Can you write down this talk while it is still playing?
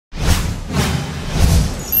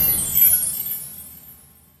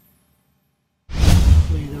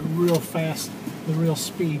fast, the real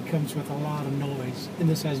speed comes with a lot of noise, and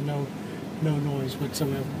this has no noise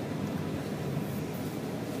whatsoever.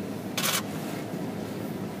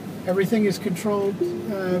 Everything is controlled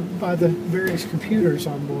by the various computers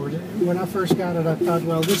on board. When I first got it, I thought,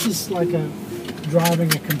 well, this is like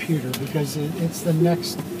driving a computer, because it's the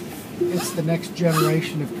next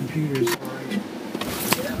generation of computers.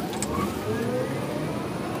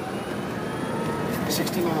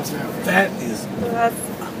 60 miles an hour. That's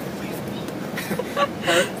unbelievable.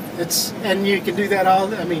 And you can do that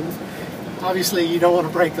all. I mean, obviously you don't want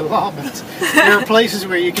to break the law, but there are places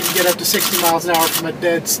where you can get up to 60 miles an hour from a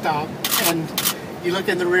dead stop, and you look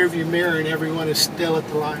in the rearview mirror and everyone is still at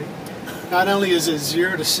the light. Not only is it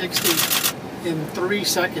 0 to 60 in 3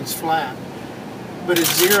 seconds flat, but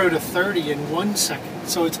it's 0 to 30 in 1 second.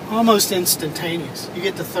 So it's almost instantaneous. You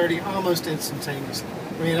get to 30 almost instantaneously.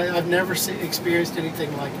 I mean, I've never experienced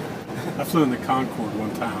anything like it. I flew in the Concorde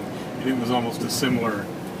one time, and it was almost a similar.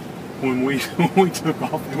 When we took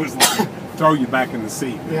off, it was like throw you back in the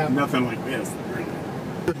seat. Yeah. Nothing like this.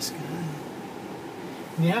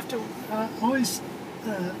 And you have to always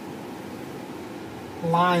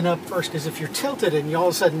line up first, because if you're tilted and you all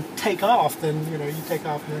of a sudden take off, then you take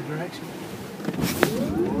off in that direction.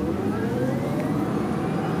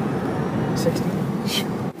 60.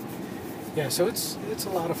 Yeah, so it's a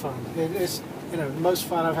lot of fun. It's the most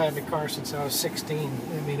fun I've had in a car since I was 16.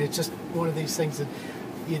 I mean, it's just one of these things that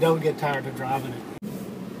you don't get tired of driving it.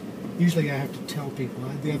 Usually I have to tell people.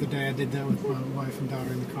 The other day I did that with my wife and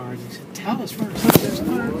daughter in the car. They said, "Tell us first." 60.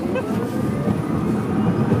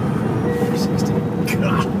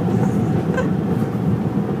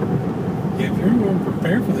 Yeah, if you're more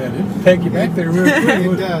prepared for that, it'll peg you back there real quick.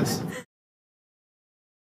 It does.